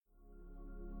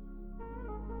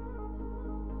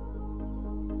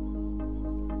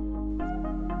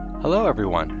Hello,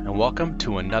 everyone, and welcome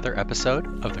to another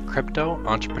episode of the Crypto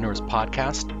Entrepreneurs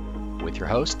Podcast with your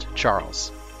host,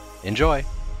 Charles. Enjoy.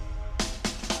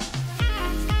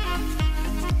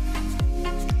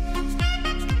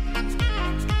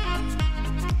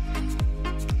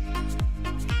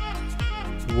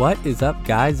 What is up,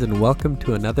 guys, and welcome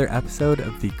to another episode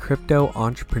of the Crypto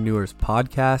Entrepreneurs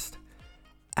Podcast.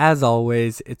 As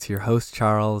always, it's your host,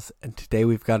 Charles, and today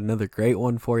we've got another great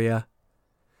one for you.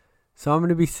 So I'm going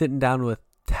to be sitting down with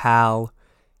Tal.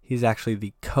 He's actually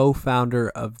the co-founder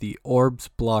of the Orbs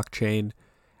blockchain,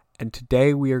 and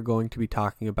today we are going to be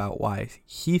talking about why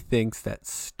he thinks that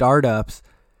startups,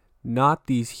 not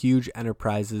these huge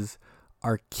enterprises,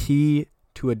 are key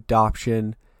to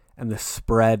adoption and the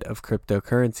spread of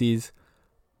cryptocurrencies.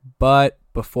 But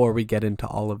before we get into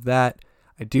all of that,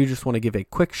 I do just want to give a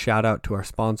quick shout out to our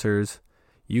sponsors.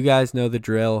 You guys know the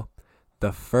drill.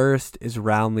 The first is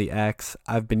Roundly X.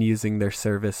 I've been using their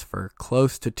service for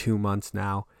close to 2 months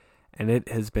now, and it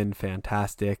has been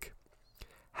fantastic.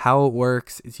 How it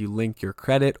works is you link your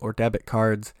credit or debit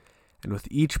cards, and with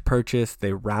each purchase,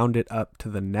 they round it up to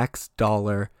the next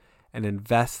dollar and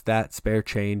invest that spare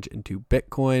change into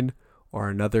Bitcoin or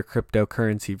another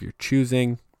cryptocurrency of your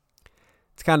choosing.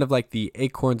 It's kind of like the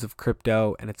acorns of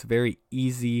crypto, and it's a very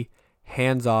easy,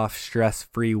 hands-off,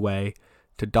 stress-free way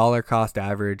to dollar cost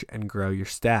average and grow your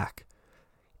stack.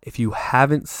 If you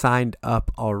haven't signed up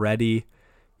already,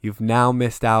 you've now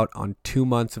missed out on 2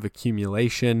 months of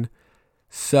accumulation.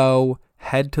 So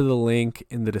head to the link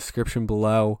in the description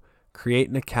below,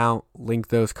 create an account, link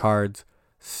those cards,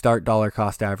 start dollar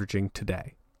cost averaging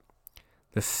today.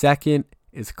 The second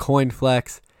is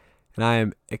CoinFlex, and I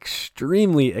am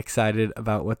extremely excited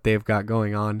about what they've got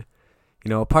going on. You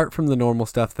know, apart from the normal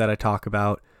stuff that I talk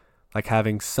about, like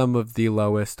having some of the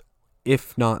lowest,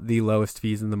 if not the lowest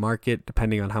fees in the market,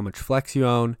 depending on how much Flex you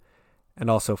own, and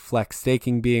also Flex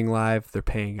staking being live, they're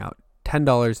paying out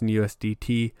 $10 in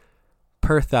USDT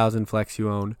per 1,000 Flex you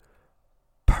own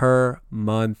per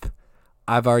month.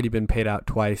 I've already been paid out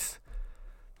twice.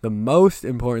 The most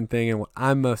important thing and what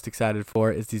I'm most excited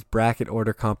for is these bracket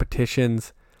order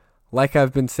competitions. Like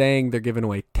I've been saying, they're giving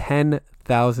away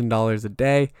 $10,000 a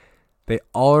day. They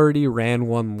already ran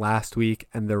one last week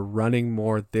and they're running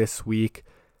more this week.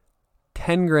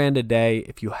 10 grand a day.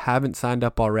 If you haven't signed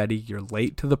up already, you're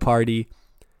late to the party.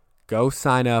 Go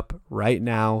sign up right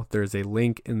now. There's a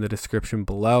link in the description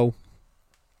below.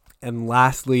 And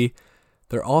lastly,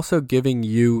 they're also giving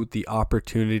you the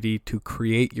opportunity to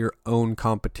create your own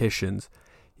competitions.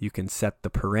 You can set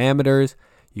the parameters,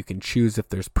 you can choose if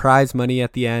there's prize money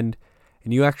at the end,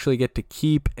 and you actually get to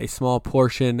keep a small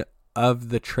portion of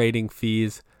the trading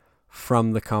fees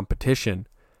from the competition.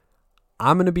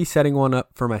 I'm going to be setting one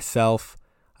up for myself.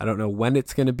 I don't know when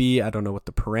it's going to be. I don't know what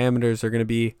the parameters are going to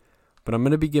be, but I'm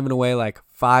going to be giving away like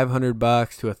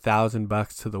 $500 to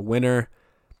 $1,000 to the winner.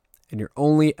 And you're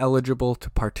only eligible to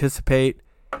participate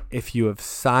if you have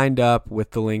signed up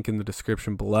with the link in the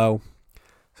description below.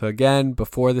 So again,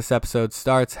 before this episode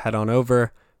starts, head on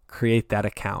over, create that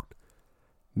account.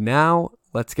 Now,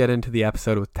 let's get into the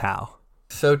episode with Tal.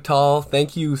 So Tal,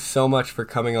 thank you so much for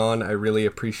coming on. I really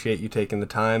appreciate you taking the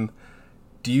time.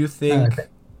 Do you think...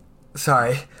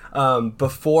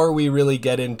 before we really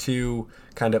get into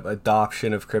kind of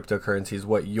adoption of cryptocurrencies,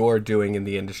 what you're doing in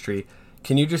the industry,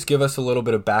 can you just give us a little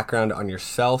bit of background on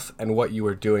yourself and what you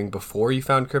were doing before you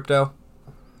found crypto?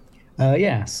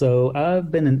 So I've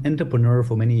been an entrepreneur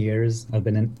for many years.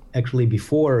 Actually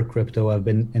before crypto, I've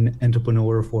been an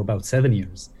entrepreneur for about 7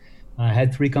 years. I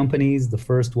had 3 companies. The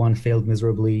first one failed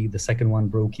miserably. The second one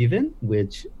broke even,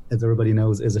 which, as everybody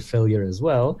knows, is a failure as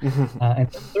well. And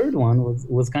the third one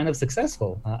was kind of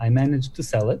successful. I managed to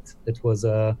sell it. It was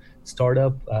a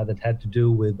startup that had to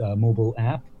do with a mobile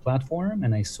app platform,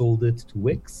 and I sold it to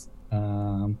Wix.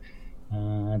 That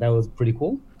was pretty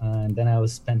cool. And then I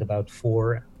spent about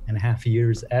 4.5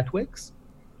 years at Wix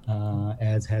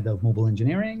as head of mobile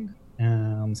engineering.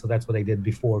 So that's what I did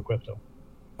before crypto.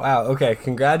 Wow. Okay.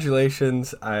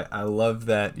 Congratulations. I love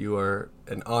that you are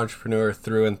an entrepreneur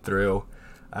through and through.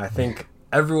 I think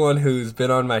everyone who's been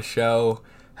on my show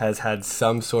has had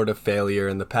some sort of failure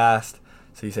in the past.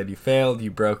 So you said you failed,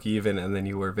 you broke even, and then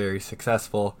you were very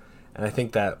successful. And I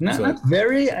think that... Not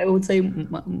very, I would say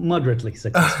moderately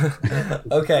successful.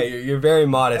 Okay. You're very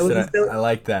modest, and I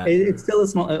like that. It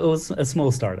was a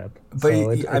small startup. But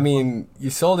you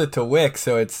sold it to Wix,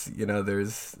 so it's,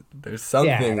 there's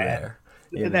something there.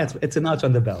 It's a notch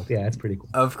on the belt. Yeah, it's pretty cool.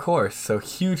 Of course. So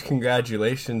huge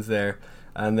congratulations there.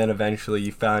 And then eventually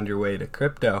you found your way to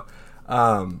crypto.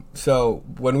 So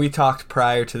when we talked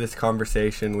prior to this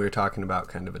conversation, we were talking about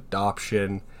kind of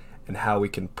adoption and how we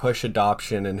can push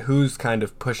adoption and who's kind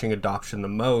of pushing adoption the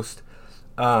most.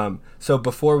 So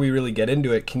before we really get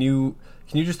into it, can you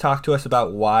just talk to us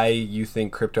about why you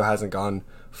think crypto hasn't gone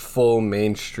full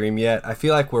mainstream yet? I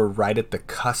feel like we're right at the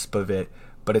cusp of it,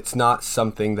 but it's not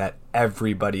something that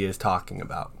everybody is talking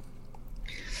about.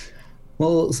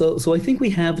 Well, so I think we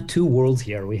have two worlds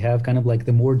here. We have kind of like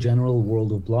the more general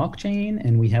world of blockchain,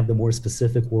 and we have the more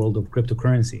specific world of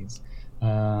cryptocurrencies.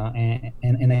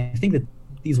 And I think that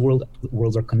these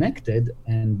worlds are connected,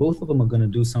 and both of them are going to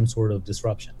do some sort of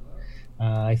disruption.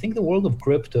 I think the world of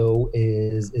crypto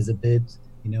is a bit,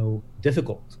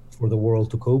 difficult for the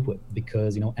world to cope with,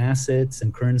 because assets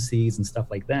and currencies and stuff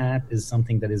like that is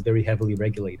something that is very heavily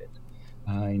regulated.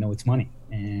 It's money,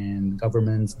 and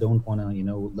governments don't want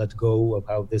to let go of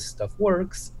how this stuff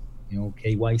works.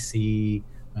 KYC,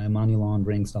 money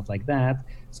laundering, stuff like that.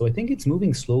 So I think it's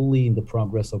moving slowly in the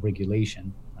progress of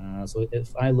regulation. So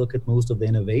if I look at most of the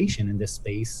innovation in this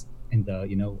space, in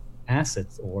the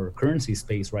assets or currency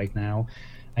space right now,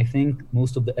 I think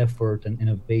most of the effort and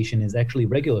innovation is actually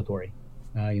regulatory.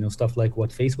 Stuff like what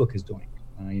Facebook is doing,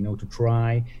 to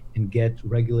try and get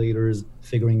regulators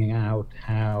figuring out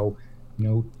how,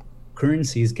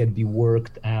 currencies can be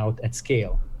worked out at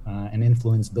scale and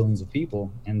influence billions of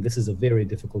people. And this is a very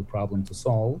difficult problem to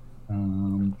solve.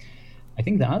 I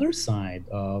think the other side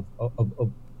of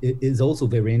it is also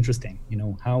very interesting.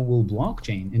 How will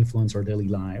blockchain influence our daily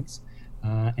lives?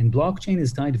 And blockchain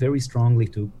is tied very strongly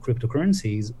to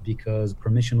cryptocurrencies, because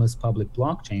permissionless public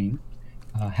blockchain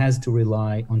has to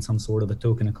rely on some sort of a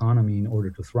token economy in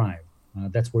order to thrive.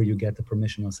 That's where you get the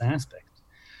permissionless aspect.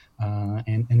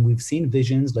 And we've seen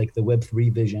visions like the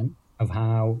Web3 vision of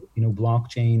how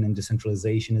blockchain and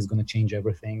decentralization is going to change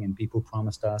everything. And people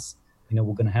promised us,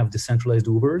 we're going to have decentralized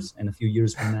Ubers in a few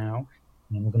years from now,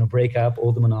 and we're going to break up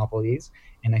all the monopolies.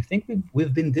 And I think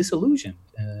we've been disillusioned,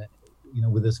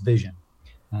 with this vision.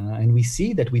 And we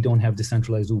see that we don't have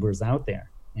decentralized Ubers out there,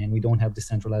 and we don't have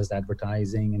decentralized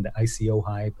advertising, and the ICO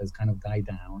hype has kind of died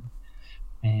down.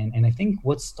 And I think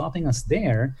what's stopping us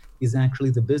there is actually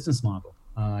the business model.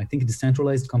 I think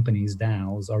decentralized companies,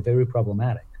 DAOs, are very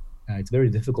problematic. It's very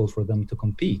difficult for them to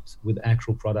compete with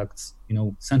actual products,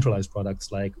 centralized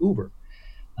products like Uber.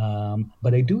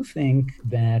 But I do think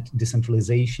that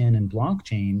decentralization and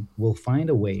blockchain will find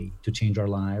a way to change our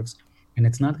lives. And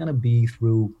it's not going to be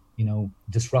through,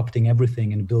 disrupting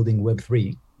everything and building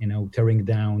Web3, tearing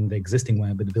down the existing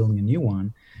web and building a new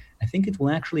one. I think it will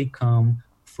actually come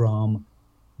from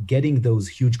getting those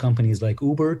huge companies like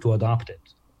Uber to adopt it.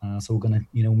 So we're going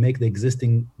to, make the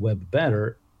existing web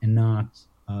better and not,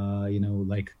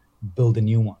 build a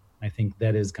new one. I think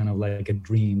that is kind of like a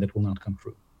dream that will not come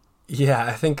true. Yeah,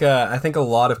 I think a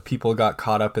lot of people got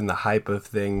caught up in the hype of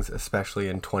things, especially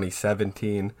in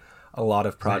 2017. A lot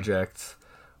of projects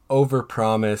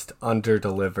overpromised,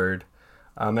 underdelivered.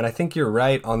 And I think you're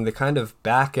right on the kind of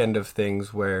back end of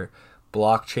things where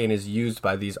blockchain is used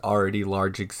by these already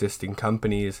large existing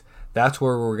companies. That's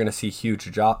where we're going to see huge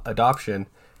adoption.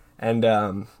 And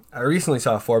I recently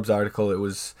saw a Forbes article.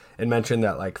 It mentioned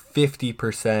that like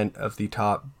 50% of the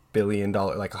top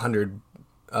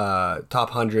top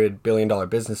 $100 billion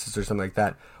businesses or something like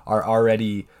that are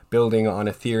already building on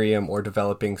Ethereum or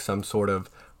developing some sort of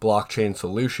blockchain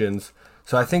solutions.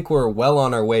 So I think we're well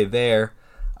on our way there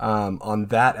on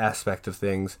that aspect of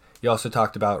things. You also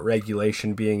talked about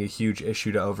regulation being a huge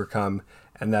issue to overcome,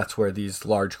 and that's where these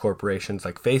large corporations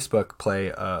like Facebook play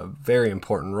a very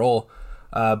important role.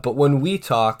 But when we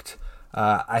talked,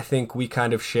 I think we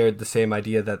kind of shared the same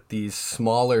idea that these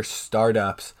smaller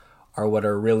startups are what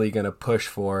are really going to push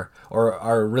for, or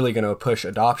are really going to push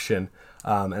adoption.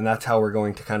 And that's how we're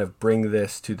going to kind of bring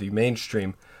this to the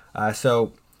mainstream.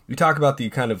 So you talk about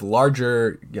the kind of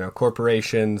larger,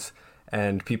 corporations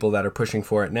and people that are pushing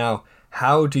for it now.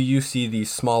 How do you see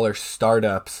these smaller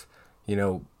startups,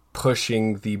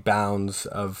 pushing the bounds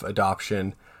of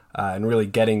adoption and really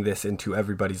getting this into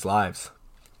everybody's lives?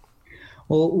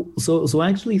 Well, so I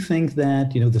actually think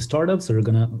that, the startups that are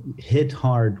going to hit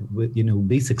hard with,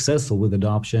 be successful with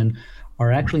adoption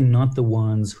are actually not the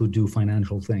ones who do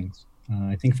financial things.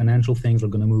 I think financial things are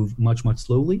going to move much, much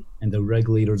slowly, and the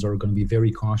regulators are going to be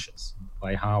very cautious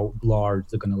by how large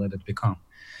they're going to let it become.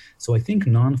 So I think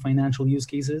non-financial use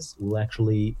cases will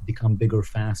actually become bigger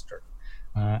faster.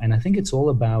 And I think it's all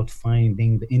about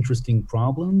finding the interesting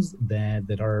problems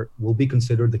that will be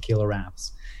considered the killer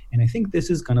apps. And I think this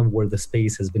is kind of where the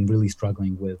space has been really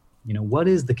struggling with, what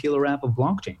is the killer app of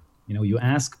blockchain? You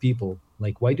ask people,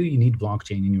 like, why do you need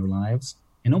blockchain in your lives?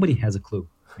 And nobody has a clue.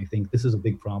 I think this is a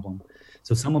big problem.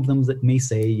 So some of them that may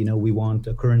say, we want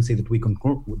a currency that we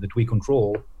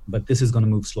control, but this is going to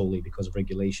move slowly because of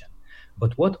regulation.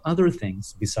 But what other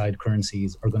things beside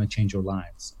currencies are going to change your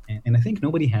lives? And I think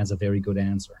nobody has a very good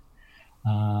answer.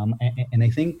 And I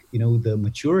think, the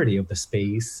maturity of the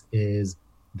space is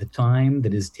the time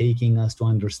that is taking us to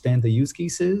understand the use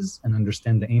cases and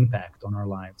understand the impact on our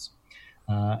lives.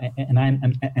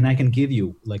 And I can give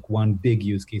you like one big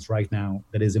use case right now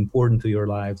that is important to your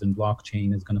lives, and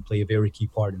blockchain is going to play a very key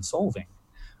part in solving.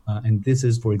 And this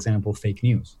is, for example, fake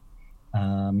news.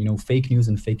 Fake news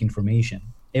and fake information.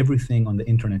 Everything on the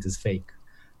internet is fake.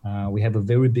 We have a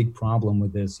very big problem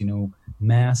with this,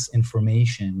 mass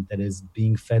information that is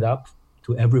being fed up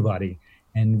to everybody,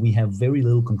 and we have very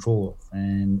little control.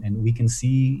 And we can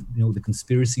see, the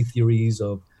conspiracy theories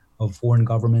of foreign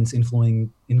governments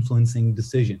influencing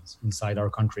decisions inside our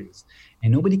countries,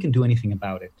 and nobody can do anything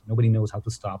about it. Nobody knows how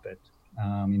to stop it.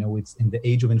 It's in the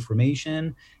age of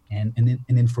information, and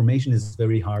information is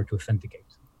very hard to authenticate.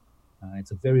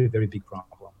 It's a very, very big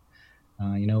problem.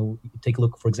 Take a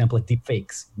look, for example, at deep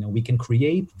fakes. We can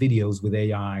create videos with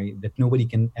AI that nobody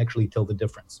can actually tell the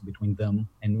difference between them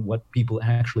and what people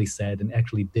actually said and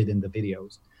actually did in the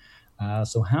videos.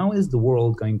 So how is the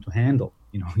world going to handle,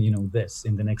 this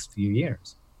in the next few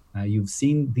years? You've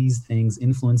seen these things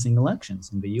influencing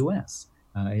elections in the U.S.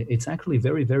 It's actually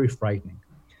very, very frightening.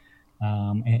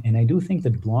 And I do think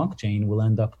that blockchain will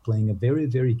end up playing a very,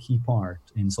 very key part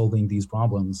in solving these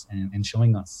problems and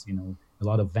showing us, a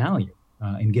lot of value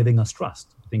in giving us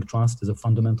trust. I think trust is a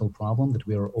fundamental problem that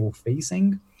we are all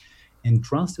facing. And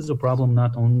trust is a problem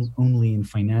not only in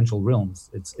financial realms.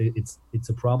 It's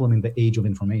a problem in the age of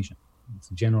information. It's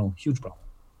a general huge problem.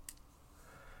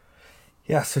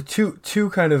 Yeah, so two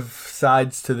kind of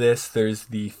sides to this. There's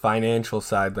the financial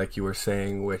side, like you were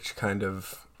saying, which kind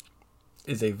of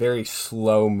is a very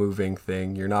slow moving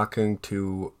thing. You're not going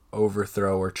to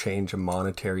overthrow or change a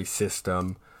monetary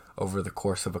system over the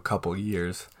course of a couple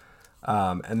years.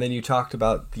 And then you talked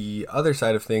about the other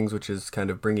side of things, which is kind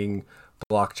of bringing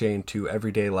blockchain to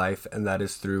everyday life, and that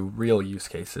is through real use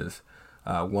cases.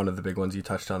 One of the big ones you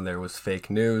touched on there was fake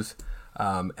news.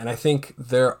 And I think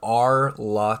there are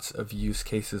lots of use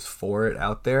cases for it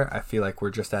out there. I feel like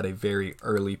we're just at a very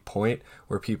early point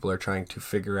where people are trying to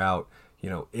figure out,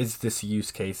 is this a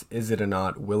use case? Is it or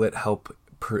not? Will it help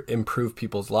improve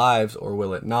people's lives, or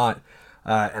will it not?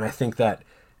 And I think that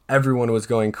everyone was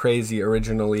going crazy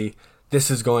originally. This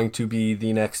is going to be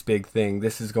the next big thing.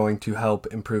 This is going to help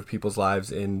improve people's lives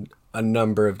in a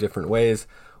number of different ways.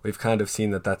 We've kind of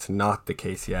seen that that's not the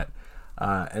case yet.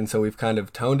 And so we've kind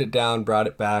of toned it down, brought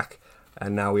it back,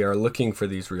 and now we are looking for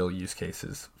these real use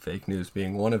cases, fake news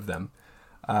being one of them.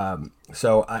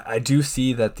 So I do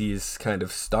see that these kind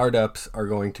of startups are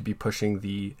going to be pushing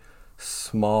the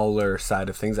smaller side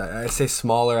of things. I say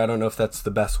smaller, I don't know if that's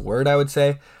the best word I would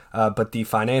say, but the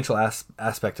financial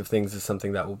aspect of things is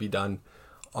something that will be done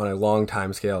on a long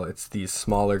time scale. It's these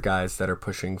smaller guys that are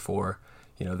pushing for,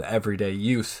 the everyday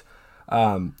use.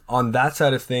 On that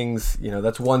side of things,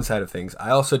 that's one side of things. I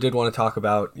also did want to talk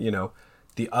about,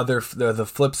 the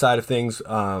flip side of things,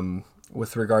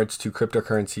 with regards to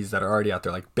cryptocurrencies that are already out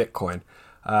there, like Bitcoin,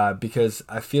 because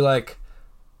I feel like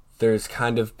there's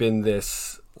kind of been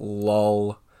this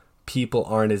lull. People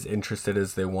aren't as interested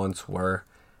as they once were.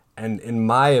 And in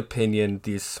my opinion,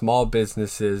 these small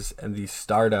businesses and these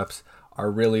startups are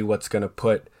really what's going to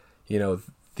put,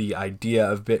 the idea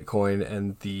of Bitcoin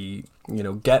and the,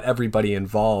 get everybody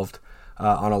involved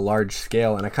on a large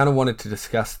scale. And I kind of wanted to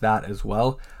discuss that as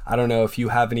well. I don't know if you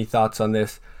have any thoughts on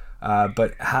this,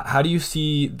 but how do you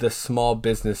see the small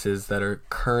businesses that are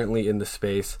currently in the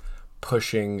space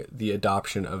pushing the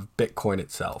adoption of Bitcoin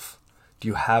itself? Do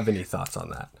you have any thoughts on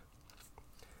that?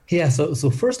 Yeah, so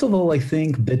first of all, I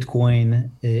think Bitcoin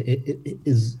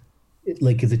is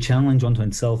a challenge unto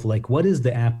itself. Like, what is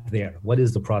the app there? What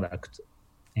is the product?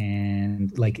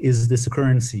 And is this a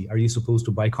currency? Are you supposed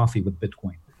to buy coffee with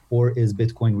Bitcoin? Or is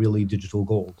Bitcoin really digital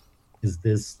gold? Is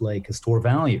this like a store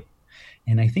value?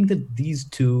 And I think that these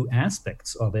two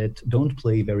aspects of it don't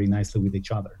play very nicely with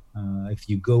each other. If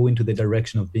you go into the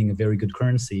direction of being a very good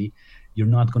currency, you're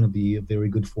not going to be a very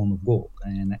good form of gold.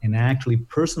 And I actually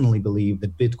personally believe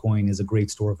that Bitcoin is a great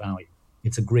store of value.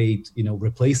 It's a great,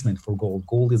 replacement for gold.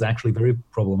 Gold is actually very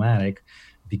problematic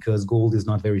because gold is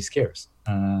not very scarce.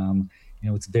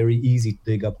 It's very easy to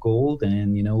dig up gold,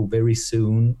 and, very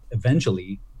soon,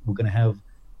 eventually, we're going to have,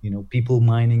 people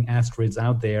mining asteroids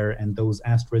out there, and those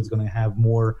asteroids going to have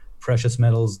more precious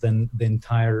metals than the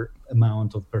entire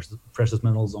amount of precious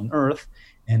metals on Earth.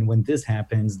 And when this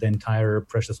happens, the entire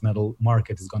precious metal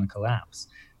market is going to collapse.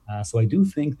 So I do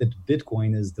think that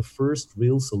Bitcoin is the first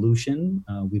real solution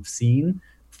we've seen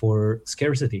for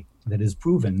scarcity that is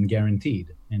proven and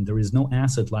guaranteed. And there is no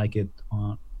asset like it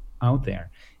out there.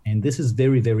 And this is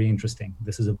very, very interesting.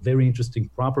 This is a very interesting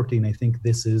property. And I think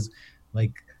this is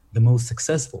like the most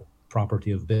successful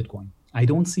property of Bitcoin. I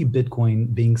don't see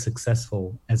Bitcoin being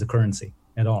successful as a currency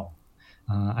at all.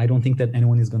 I don't think that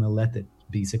anyone is going to let it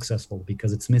be successful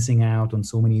because it's missing out on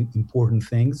so many important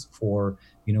things for,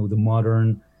 the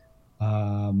modern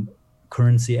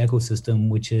currency ecosystem,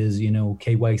 which is,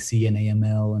 KYC and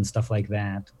AML and stuff like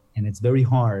that. And it's very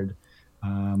hard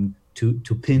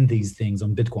to pin these things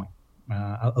on Bitcoin.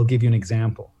 I'll give you an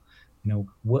example.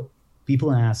 What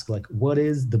people ask, like, what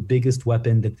is the biggest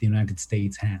weapon that the United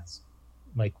States has?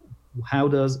 Like, how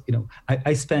does,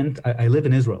 I live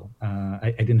in Israel.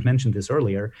 I didn't mention this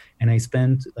earlier. And I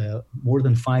spent more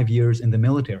than 5 years in the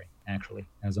military, actually,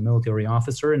 as a military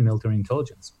officer in military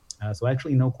intelligence. So I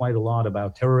actually know quite a lot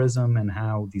about terrorism and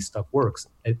how this stuff works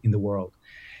in the world.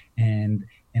 And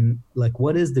like,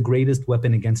 what is the greatest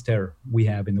weapon against terror we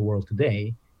have in the world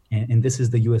today? And this is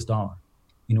the US dollar.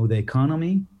 The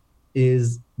economy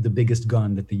is the biggest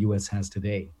gun that the US has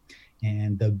today.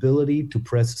 And the ability to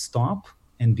press stop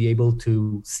and be able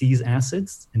to seize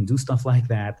assets and do stuff like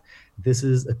that, this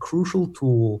is a crucial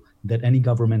tool that any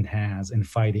government has in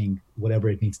fighting whatever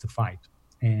it needs to fight.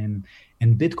 And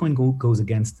Bitcoin goes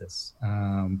against this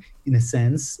in a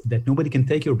sense that nobody can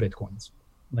take your Bitcoins.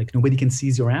 Like, nobody can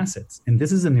seize your assets. And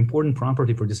this is an important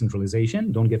property for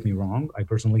decentralization. Don't get me wrong. I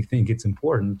personally think it's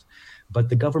important. But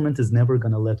the government is never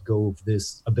going to let go of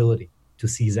this ability to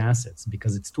seize assets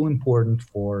because it's too important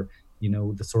for,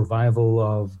 the survival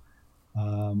of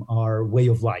our way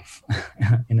of life,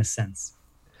 in a sense.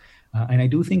 And I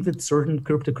do think that certain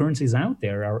cryptocurrencies out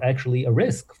there are actually a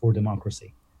risk for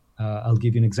democracy. I'll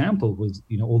give you an example with,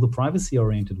 all the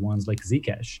privacy-oriented ones like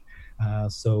Zcash.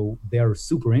 So they are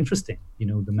super interesting.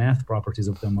 The math properties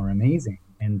of them are amazing,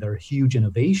 and they're huge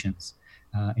innovations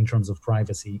in terms of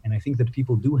privacy. And I think that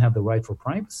people do have the right for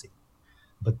privacy.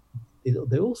 But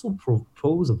they also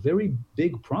pose a very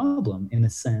big problem in a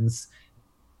sense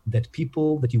that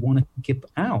people that you want to keep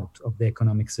out of the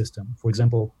economic system. For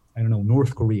example,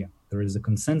 North Korea. There is a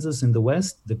consensus in the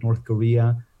West that North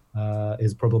Korea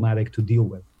is problematic to deal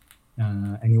with.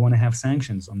 And you want to have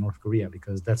sanctions on North Korea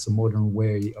because that's a modern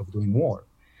way of doing war.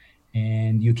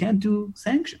 And you can't do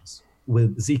sanctions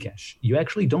with Zcash. You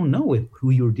actually don't know who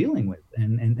you're dealing with,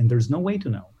 and there's no way to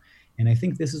know. And I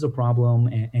think this is a problem,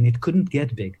 and it couldn't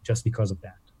get big just because of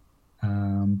that.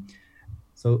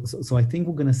 So I think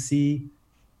we're going to see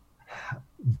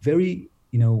very,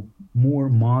 more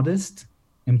modest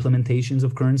implementations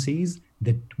of currencies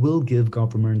that will give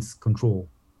governments control.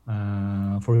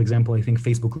 For example, I think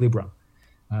Facebook Libra.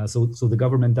 So the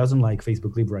government doesn't like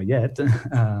Facebook Libra yet,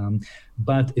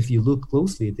 but if you look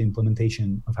closely at the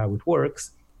implementation of how it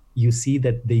works, you see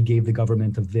that they gave the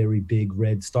government a very big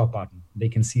red stop button. They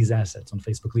can seize assets on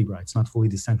Facebook Libra. It's not fully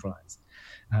decentralized.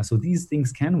 So these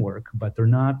things can work, but they're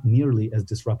not nearly as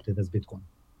disruptive as Bitcoin.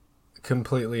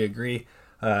 Completely agree.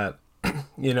 I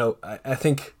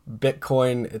think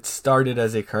Bitcoin, it started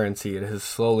as a currency. It has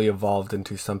slowly evolved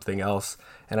into something else.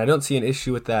 And I don't see an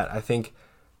issue with that. I think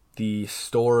the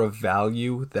store of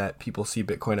value that people see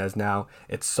Bitcoin as now,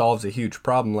 it solves a huge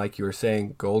problem. Like you were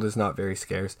saying, gold is not very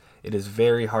scarce. It is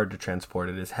very hard to transport.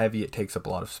 It is heavy. It takes up a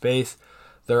lot of space.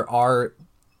 There are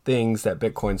things that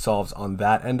Bitcoin solves on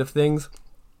that end of things.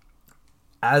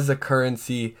 As a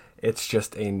currency, it's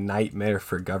just a nightmare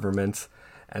for governments.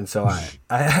 And so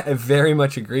I very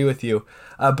much agree with you.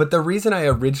 But the reason I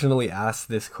originally asked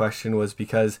this question was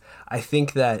because I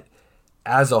think that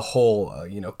as a whole,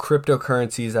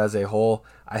 cryptocurrencies as a whole,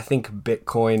 I think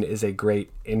Bitcoin is a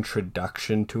great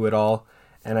introduction to it all.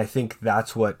 And I think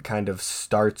that's what kind of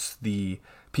starts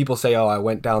people say, oh, I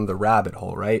went down the rabbit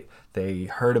hole, right? They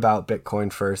heard about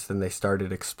Bitcoin first, and they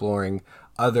started exploring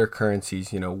other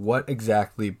currencies, what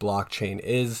exactly blockchain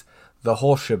is, the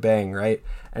whole shebang, right?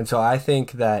 And so I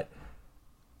think that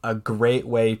a great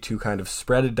way to kind of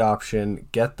spread adoption,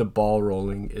 get the ball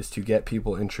rolling, is to get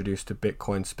people introduced to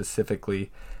Bitcoin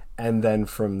specifically. And then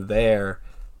from there,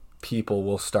 people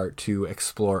will start to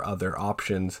explore other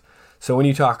options. So when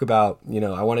you talk about,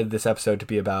 I wanted this episode to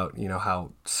be about,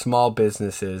 how small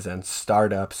businesses and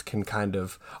startups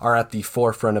are at the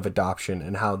forefront of adoption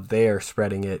and how they're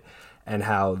spreading it and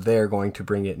how they're going to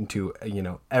bring it into,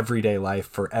 everyday life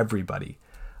for everybody.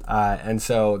 And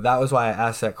so that was why I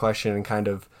asked that question, and kind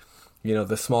of,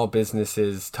 the small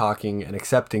businesses talking and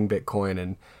accepting Bitcoin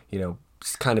and,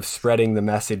 kind of spreading the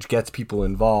message gets people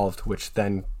involved, which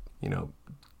then,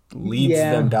 leads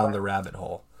them down the rabbit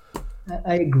hole.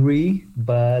 I agree,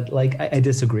 but I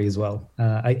disagree as well.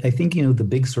 I think, the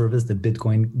big service that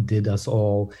Bitcoin did us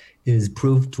all is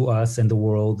prove to us and the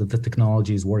world that the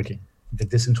technology is working, that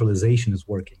decentralization is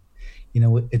working.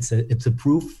 it's a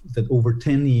proof that over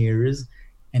 10 years,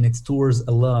 and it stores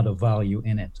a lot of value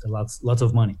in it, lots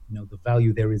of money. The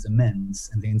value there is immense,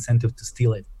 and the incentive to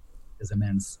steal it is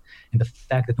immense. And the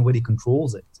fact that nobody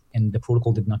controls it and the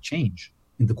protocol did not change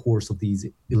in the course of these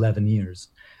 11 years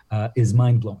is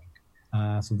mind-blowing.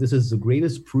 So this is the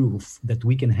greatest proof that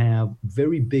we can have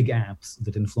very big apps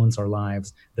that influence our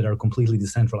lives that are completely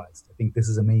decentralized. I think this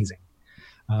is amazing.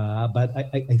 But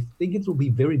I think it will be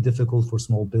very difficult for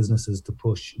small businesses to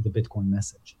push the Bitcoin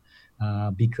message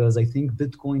because I think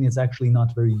Bitcoin is actually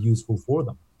not very useful for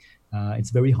them.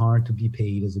 It's very hard to be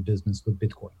paid as a business with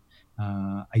Bitcoin.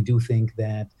 I do think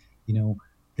that,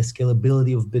 the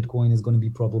scalability of Bitcoin is going to be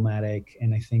problematic.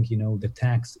 And I think, the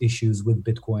tax issues with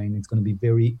Bitcoin, it's going to be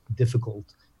very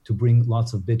difficult to bring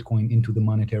lots of Bitcoin into the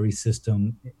monetary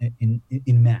system in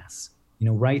mass.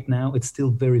 Right now, it's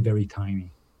still very, very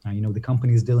tiny. The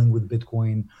companies dealing with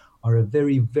Bitcoin are a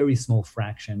very, very small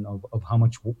fraction of how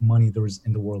much money there is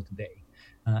in the world today.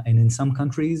 And in some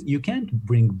countries, you can't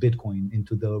bring Bitcoin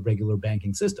into the regular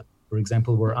banking system. For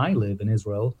example, where I live in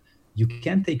Israel, you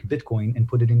can't take Bitcoin and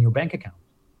put it in your bank account.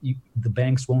 The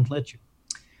banks won't let you.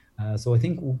 So I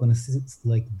think we're going to see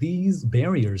these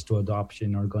barriers to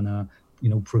adoption are going to,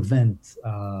 prevent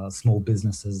small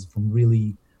businesses from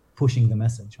really pushing the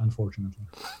message, unfortunately.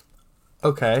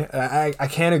 Okay, I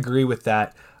can't agree with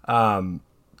that.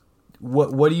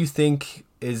 What do you think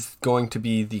is going to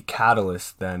be the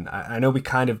catalyst then? I know we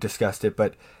kind of discussed it,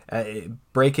 but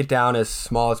break it down as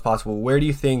small as possible. Where do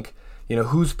you think,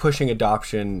 who's pushing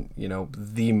adoption,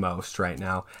 the most right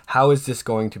now? How is this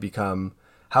going to become,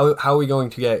 how are we going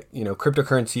to get,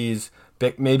 cryptocurrencies,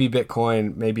 maybe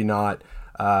Bitcoin, maybe not?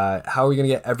 How are we going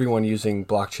to get everyone using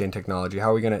blockchain technology?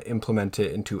 How are we going to implement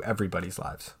it into everybody's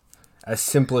lives? As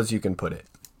simple as you can put it.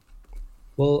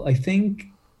 Well, I think,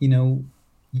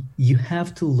 you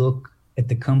have to look at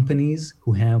the companies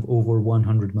who have over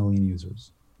 100 million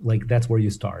users. That's where you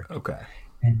start. Okay.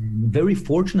 And very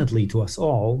fortunately to us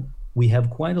all, we have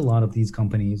quite a lot of these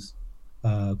companies,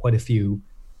 quite a few,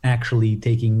 actually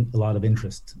taking a lot of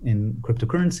interest in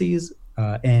cryptocurrencies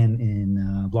and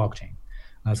in blockchain.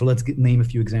 So let's name a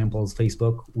few examples.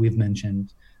 Facebook, we've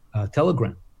mentioned.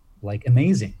 Telegram,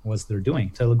 amazing what they're doing.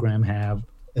 Telegram have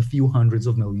a few hundreds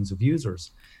of millions of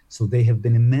users. So they have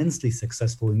been immensely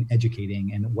successful in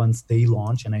educating. And once they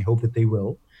launch, and I hope that they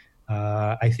will,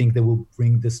 I think they will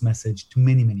bring this message to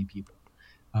many, many people.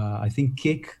 I think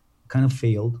Kik kind of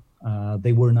failed.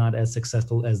 They were not as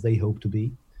successful as they hoped to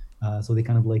be. So they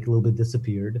kind of a little bit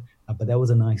disappeared. But that was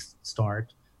a nice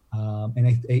start.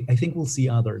 And I think we'll see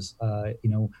others.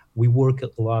 We work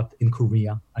a lot in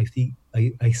Korea. I see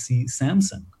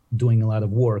Samsung doing a lot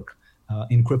of work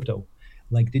in crypto.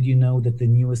 Did you know that the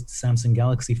newest Samsung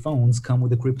Galaxy phones come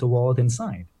with a crypto wallet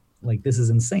inside? This is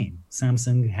insane.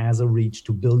 Samsung has a reach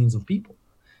to billions of people.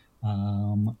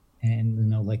 And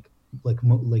the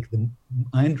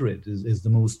Android is the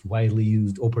most widely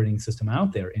used operating system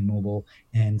out there in mobile,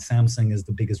 and Samsung is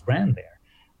the biggest brand there.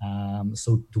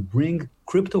 So to bring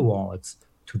crypto wallets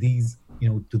to these,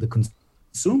 to the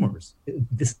consumers,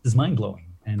 this is mind-blowing.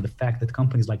 And the fact that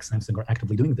companies like Samsung are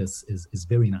actively doing this is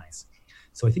very nice.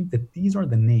 So I think that these are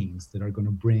the names that are going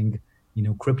to bring,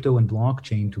 crypto and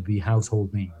blockchain to be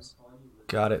household names.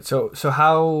 Got it. So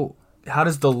how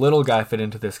does the little guy fit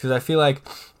into this? Because I feel like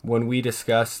when we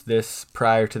discussed this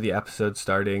prior to the episode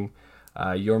starting,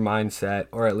 your mindset,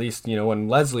 or at least, when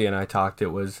Leslie and I talked,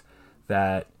 it was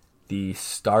that the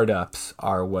startups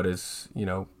are what is,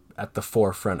 at the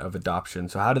forefront of adoption.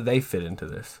 So how do they fit into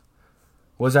this?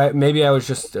 Maybe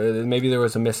there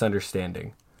was a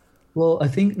misunderstanding. Well, I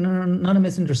think not a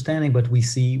misunderstanding, but we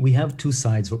have two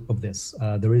sides of this.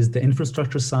 There is the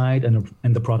infrastructure side and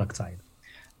the product side.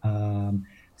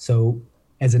 So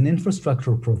as an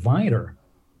infrastructure provider,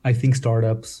 I think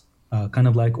startups, kind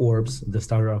of like Orbs, the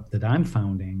startup that I've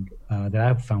founded,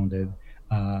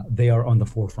 they are on the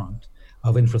forefront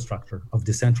of infrastructure, of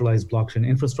decentralized blockchain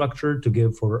infrastructure to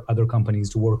give for other companies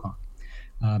to work on.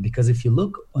 Because if you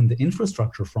look on the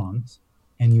infrastructure front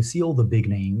and you see all the big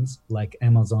names like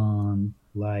Amazon,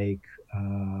 like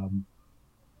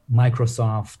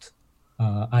Microsoft,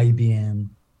 IBM,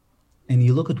 and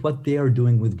you look at what they are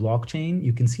doing with blockchain,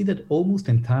 you can see that almost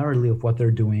entirely of what they're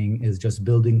doing is just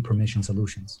building permission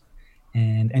solutions.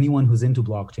 And anyone who's into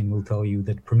blockchain will tell you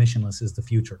that permissionless is the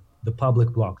future. The public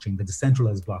blockchain, the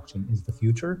decentralized blockchain is the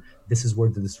future. This is where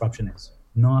the disruption is,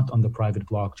 not on the private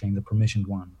blockchain, the permissioned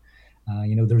one.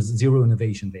 There's zero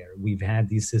innovation there. We've had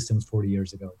these systems 40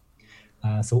 years ago.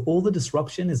 So all the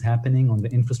disruption is happening on the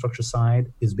infrastructure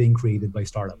side is being created by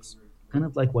startups, kind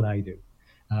of like what I do.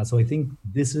 So I think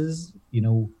this is,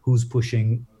 who's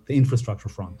pushing the infrastructure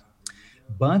front.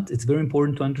 But it's very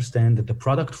important to understand that the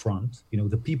product front,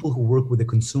 the people who work with the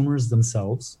consumers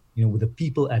themselves, with the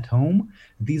people at home,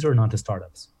 these are not the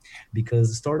startups,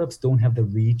 because startups don't have the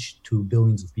reach to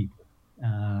billions of people,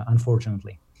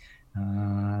 unfortunately.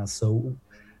 So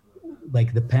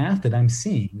like the path that I'm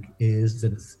seeing is that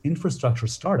this infrastructure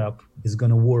startup is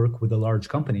going to work with a large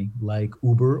company like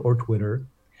Uber or Twitter,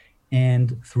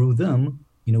 and through them,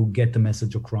 get the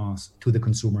message across to the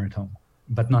consumer at home,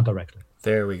 but not directly.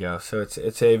 There we go. So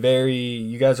it's a very,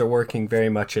 you guys are working very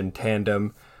much in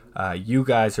tandem. You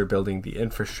guys are building the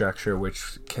infrastructure,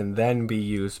 which can then be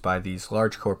used by these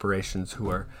large corporations who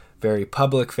are very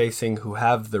public facing, who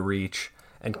have the reach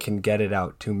and can get it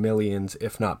out to millions,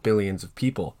 if not billions of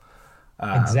people.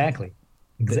 Exactly.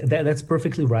 That's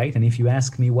perfectly right. And if you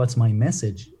ask me what's my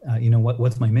message,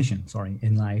 what's my mission,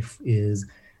 in life, is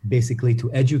basically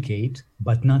to educate,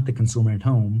 but not the consumer at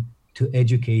home, to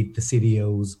educate the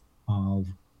CDOs of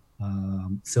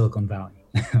Silicon Valley,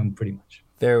 pretty much.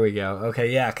 There we go.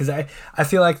 Okay, yeah, because I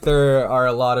feel like there are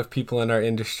a lot of people in our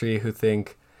industry who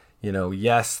think,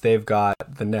 yes, they've got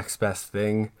the next best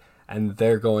thing, and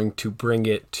they're going to bring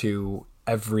it to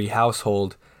every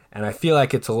household. And I feel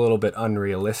like it's a little bit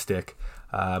unrealistic.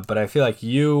 But I feel like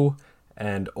you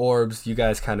and Orbs, you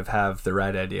guys kind of have the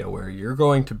right idea where you're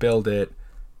going to build it.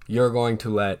 You're going to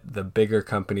let the bigger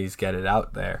companies get it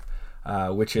out there,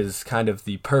 which is kind of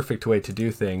the perfect way to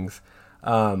do things.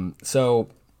 So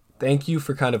thank you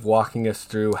for kind of walking us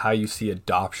through how you see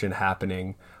adoption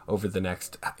happening over the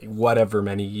next whatever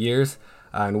many years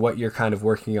and what you're kind of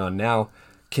working on now.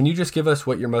 Can you just give us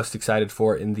what you're most excited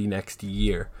for in the next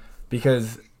year?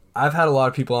 Because I've had a lot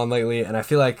of people on lately, and I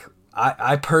feel like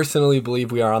I personally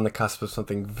believe we are on the cusp of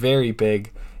something very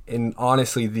big in,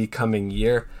 honestly, the coming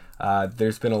year.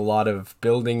 There's been a lot of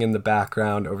building in the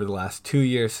background over the last 2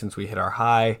 years since we hit our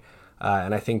high,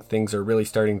 and I think things are really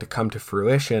starting to come to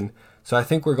fruition. So I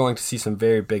think we're going to see some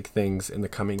very big things in the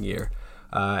coming year.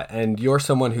 And you're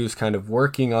someone who's kind of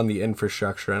working on the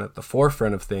infrastructure and at the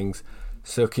forefront of things.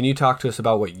 So can you talk to us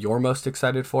about what you're most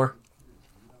excited for?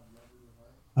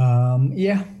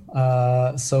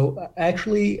 So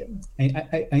actually,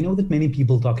 I know that many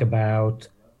people talk about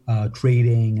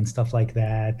trading and stuff like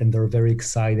that, and they're very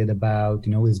excited about,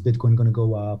 is Bitcoin going to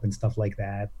go up and stuff like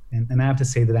that. And I have to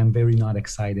say that I'm very not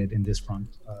excited in this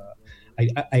front.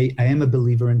 I am a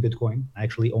believer in Bitcoin. I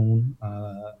actually own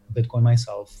Bitcoin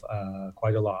myself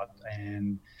quite a lot,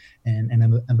 and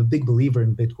I'm a big believer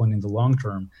in Bitcoin in the long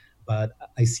term. But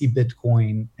I see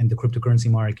Bitcoin and the cryptocurrency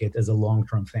market as a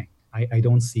long-term thing. I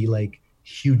don't see like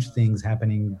huge things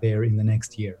happening there in the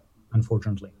next year,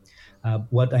 unfortunately.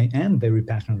 What I am very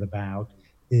passionate about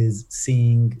is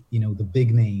seeing, the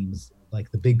big names,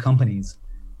 like the big companies,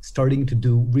 starting to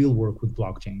do real work with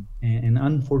blockchain. And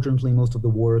unfortunately, most of the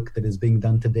work that is being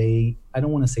done today, I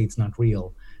don't want to say it's not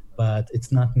real, but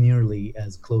it's not nearly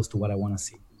as close to what I want to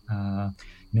see.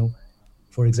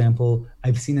 For example,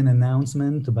 I've seen an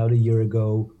announcement about a year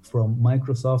ago from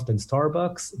Microsoft and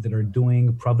Starbucks that are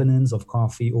doing provenance of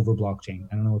coffee over blockchain.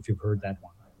 I don't know if you've heard that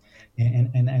one.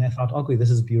 And I thought, okay, this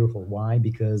is beautiful. Why?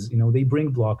 Because, they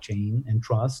bring blockchain and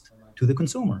trust to the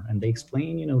consumer, and they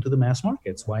explain, to the mass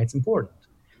markets why it's important.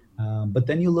 But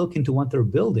then you look into what they're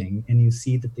building and you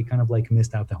see that they kind of like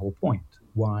missed out the whole point.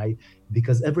 Why?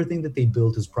 Because everything that they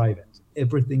built is private.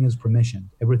 Everything is permissioned.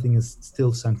 Everything is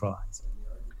still centralized.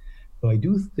 So I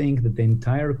do think that the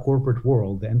entire corporate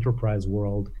world, the enterprise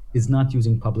world, is not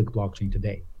using public blockchain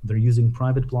today. They're using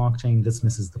private blockchain. This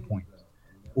misses the point.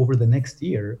 Over the next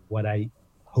year, what I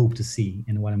hope to see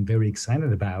and what I'm very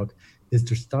excited about is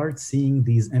to start seeing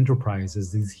these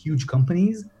enterprises, these huge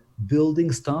companies,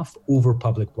 building stuff over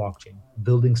public blockchain,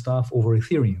 building stuff over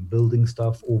Ethereum, building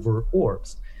stuff over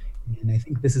Orbs. And I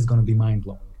think this is going to be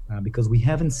mind-blowing because we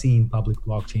haven't seen public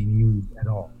blockchain used at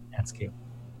all at scale.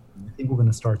 I think we're going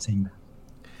to start seeing that.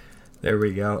 There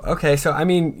we go. Okay, so I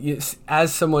mean,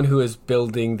 as someone who is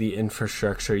building the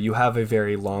infrastructure, you have a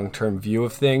very long-term view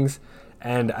of things,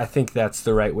 and I think that's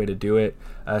the right way to do it.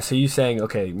 So you saying,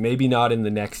 okay, maybe not in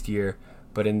the next year,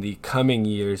 but in the coming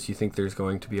years, you think there's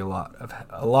going to be a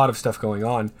lot of stuff going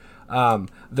on.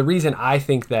 The reason I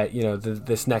think that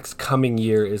this next coming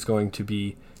year is going to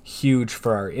be huge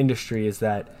for our industry is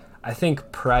that I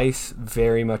think price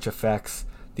very much affects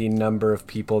the number of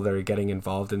people that are getting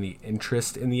involved in the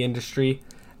interest in the industry.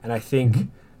 And I think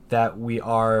that we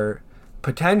will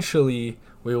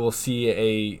see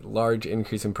a large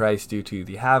increase in price due to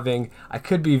the halving. I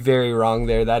could be very wrong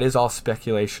there. That is all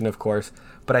speculation, of course.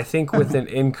 But I think with an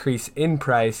increase in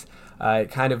price, it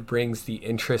kind of brings the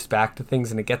interest back to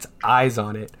things and it gets eyes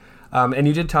on it. And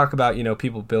you did talk about,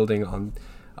 people building on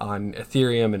on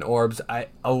Ethereum and Orbs.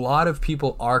 A lot of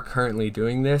people are currently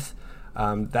doing this.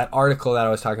 That article that I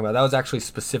was talking about, that was actually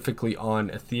specifically on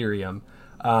Ethereum.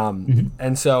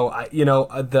 And so,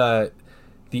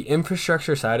 the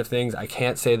infrastructure side of things, I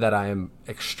can't say that I am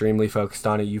extremely focused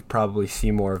on it. You probably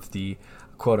see more of the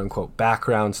quote-unquote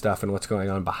background stuff and what's going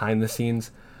on behind the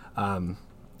scenes.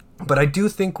 But I do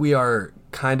think we are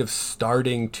kind of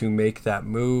starting to make that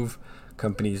move.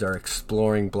 Companies are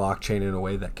exploring blockchain in a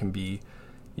way that can be,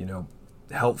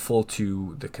 helpful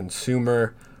to the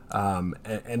consumer.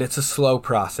 And it's a slow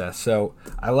process. So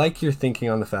I like your thinking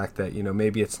on the fact that,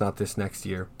 maybe it's not this next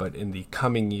year, but in the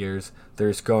coming years,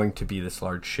 there's going to be this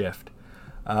large shift.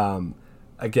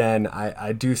 Again,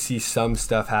 I do see some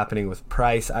stuff happening with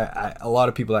price. A lot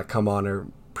of people that come on are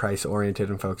price oriented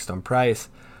and focused on price.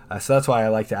 So that's why I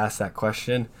like to ask that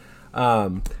question.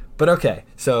 But okay,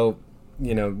 so,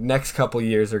 next couple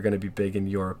years are going to be big in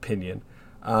your opinion.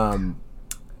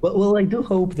 Well, I do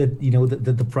hope that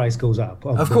that the price goes up.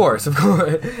 Of course.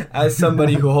 As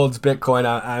somebody who holds Bitcoin,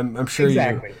 I'm sure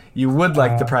exactly. you would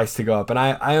like the price to go up. And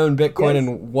I own Bitcoin, yes.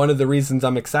 And one of the reasons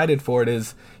I'm excited for it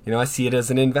is, I see it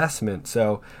as an investment.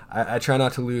 So I try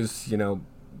not to lose,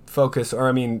 focus,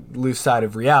 or lose sight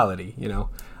of reality.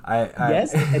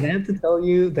 Yes, and I have to tell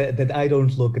you that I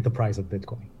don't look at the price of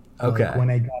Bitcoin. Okay. When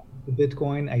I got into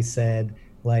Bitcoin, I said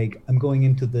I'm going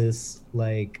into this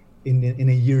in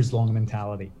a years long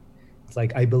mentality. It's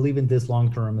I believe in this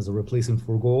long term as a replacement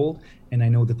for gold, and I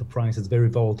know that the price is very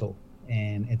volatile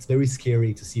and it's very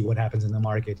scary to see what happens in the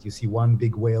market. You see one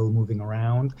big whale moving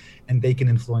around and they can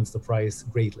influence the price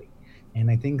greatly. And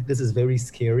I think this is very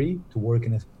scary to work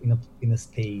in a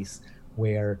space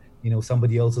where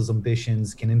somebody else's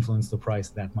ambitions can influence the price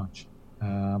that much.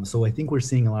 So I think we're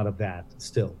seeing a lot of that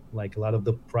still. A lot of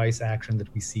the price action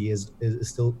that we see is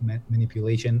still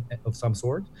manipulation of some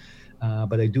sort.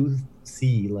 But I do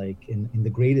see in the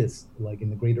greater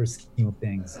scheme of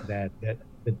things that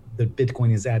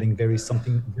Bitcoin is adding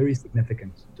something very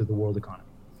significant to the world economy.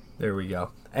 There we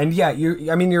go. And yeah,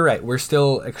 you're right. We're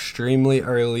still extremely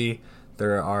early.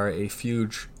 There are a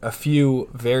few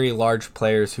very large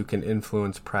players who can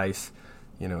influence price,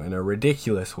 in a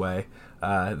ridiculous way.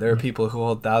 There are people who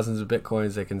hold thousands of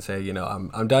Bitcoins that can say,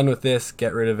 I'm done with this,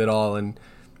 get rid of it all, and,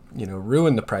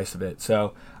 ruin the price of it.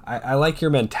 So I like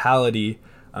your mentality.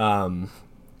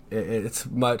 It's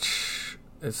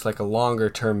like a longer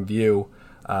term view,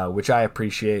 which I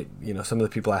appreciate. Some of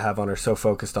the people I have on are so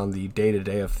focused on the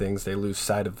day-to-day of things, they lose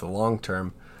sight of the long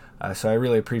term. So I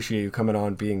really appreciate you coming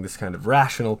on, being this kind of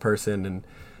rational person and,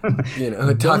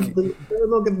 talking.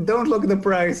 Don't look at the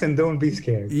price and don't be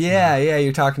scared. Yeah.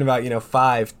 You're talking about,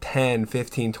 5, 10,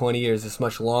 15, 20 years, this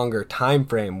much longer time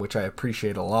frame, which I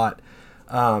appreciate a lot.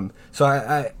 So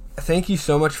I thank you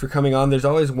so much for coming on. There's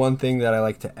always one thing that I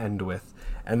like to end with,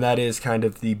 and that is kind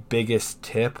of the biggest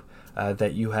tip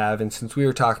that you have. And since we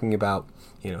were talking about,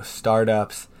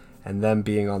 startups and them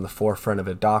being on the forefront of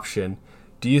adoption,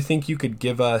 do you think you could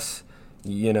give us,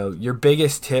 your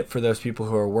biggest tip for those people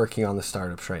who are working on the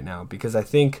startups right now? Because I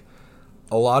think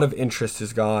a lot of interest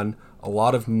is gone. A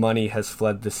lot of money has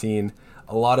fled the scene.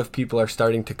 A lot of people are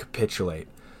starting to capitulate.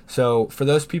 So for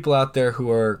those people out there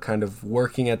who are kind of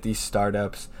working at these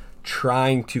startups,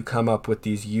 trying to come up with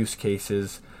these use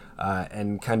cases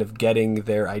and kind of getting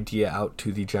their idea out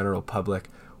to the general public,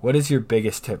 what is your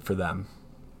biggest tip for them?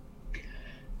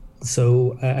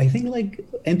 So I think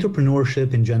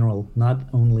entrepreneurship in general, not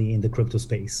only in the crypto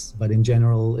space, but in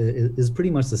general is pretty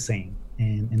much the same.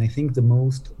 And I think the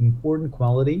most important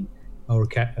quality or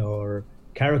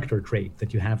character trait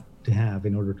that you have to have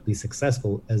in order to be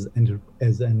successful as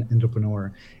an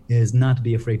entrepreneur is not to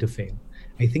be afraid to fail.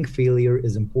 I think failure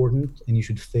is important, and you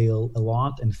should fail a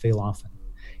lot and fail often.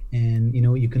 And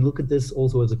you can look at this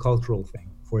also as a cultural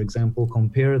thing. For example,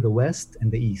 compare the West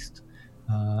and the East.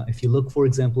 If you look, for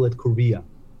example, at Korea,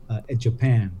 at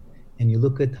Japan, and you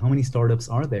look at how many startups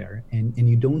are there, and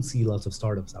you don't see lots of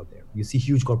startups out there. You see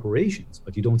huge corporations,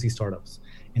 but you don't see startups.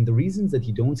 And the reasons that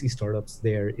you don't see startups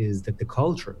there is that the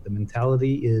culture, the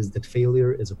mentality is that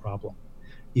failure is a problem.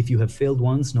 If you have failed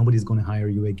once, nobody's going to hire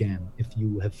you again. If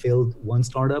you have failed one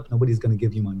startup, nobody's going to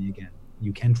give you money again.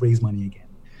 You can't raise money again.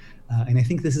 And I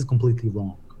think this is completely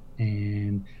wrong.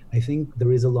 And I think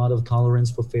there is a lot of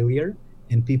tolerance for failure,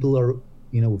 and people are,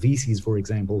 VCs, for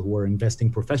example, who are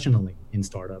investing professionally in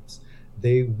startups,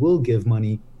 they will give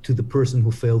money to the person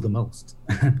who failed the most.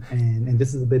 and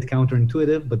this is a bit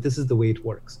counterintuitive, but this is the way it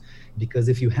works. Because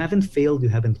if you haven't failed, you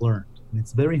haven't learned. And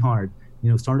it's very hard.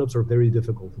 Startups are very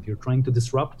difficult. If you're trying to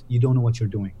disrupt, you don't know what you're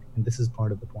doing. And this is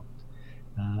part of the point.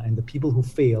 And the people who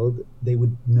failed, they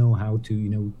would know how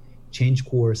to, change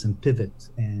course and pivot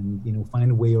and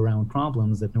find a way around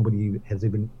problems that nobody has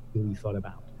even really thought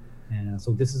about.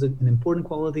 So this is an important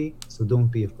quality, so don't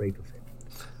be afraid to fail.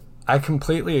 I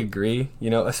completely agree,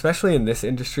 especially in this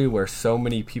industry where so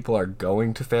many people are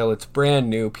going to fail. It's brand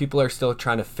new. People are still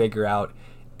trying to figure out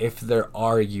if there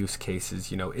are use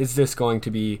cases. Is this going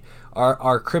to be,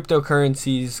 are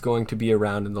cryptocurrencies going to be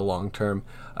around in the long term?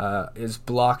 Is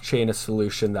blockchain a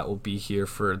solution that will be here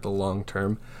for the long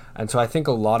term? And so I think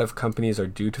a lot of companies are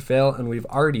due to fail, and we've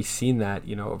already seen that,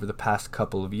 over the past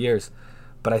couple of years.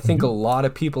 But I think a lot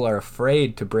of people are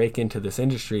afraid to break into this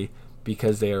industry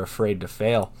because they are afraid to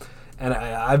fail. And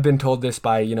I've been told this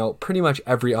by, pretty much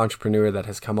every entrepreneur that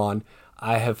has come on.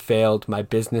 I have failed. My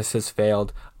business has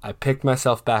failed. I picked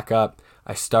myself back up.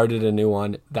 I started a new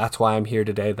one. That's why I'm here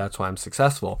today. That's why I'm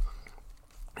successful.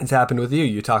 It's happened with you.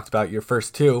 You talked about your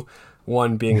first two,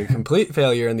 one being a complete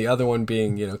failure and the other one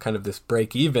being, kind of this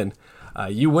break even.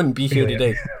 You wouldn't be here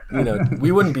today.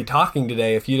 We wouldn't be talking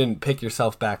today if you didn't pick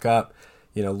yourself back up,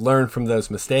 learn from those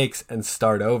mistakes and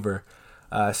start over.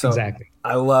 So exactly.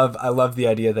 I love the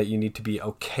idea that you need to be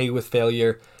okay with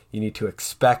failure. You need to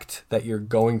expect that you're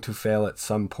going to fail at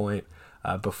some point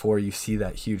before you see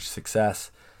that huge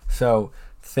success. So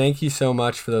thank you so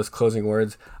much for those closing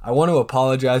words. I want to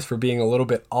apologize for being a little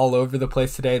bit all over the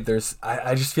place today.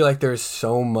 I just feel like there's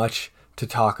so much to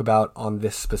talk about on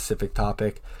this specific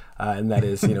topic, and that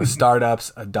is,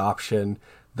 startups, adoption,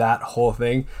 that whole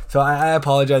thing. So I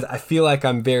apologize. I feel like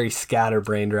I'm very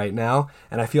scatterbrained right now,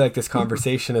 and I feel like this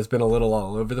conversation has been a little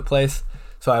all over the place.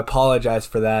 So I apologize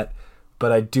for that,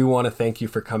 but I do want to thank you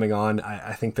for coming on.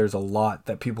 I think there's a lot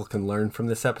that people can learn from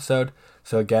this episode.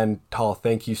 So again, Tal,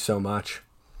 thank you so much.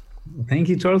 Thank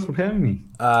you, Charles, for having me.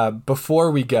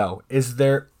 Before we go, is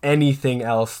there anything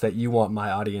else that you want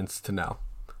my audience to know?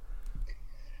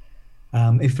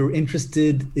 If you're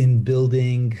interested in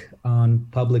building on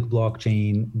public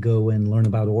blockchain, go and learn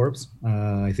about Orbs.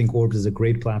 I think Orbs is a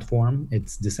great platform.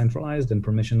 It's decentralized and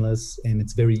permissionless, and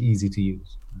it's very easy to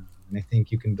use. And I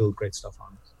think you can build great stuff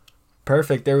on it.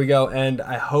 Perfect. There we go. And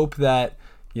I hope that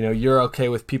you're okay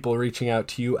with people reaching out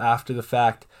to you after the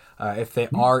fact. If they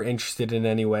are interested in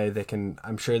any way,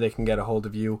 I'm sure they can get a hold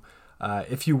of you.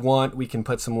 If you want, we can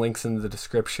put some links in the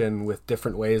description with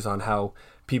different ways on how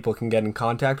people can get in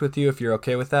contact with you, if you're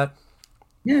okay with that.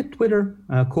 Yeah, Twitter,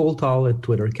 Koltal at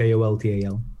Twitter,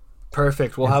 Koltal.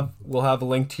 Perfect. We'll have a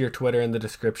link to your Twitter in the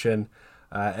description.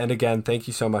 And again, thank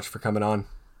you so much for coming on.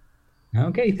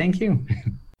 Okay, thank you.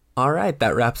 All right,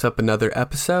 that wraps up another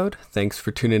episode. Thanks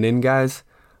for tuning in, guys.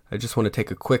 I just want to take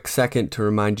a quick second to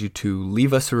remind you to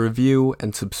leave us a review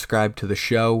and subscribe to the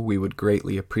show. We would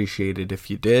greatly appreciate it if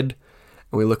you did.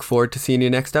 And we look forward to seeing you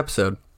next episode.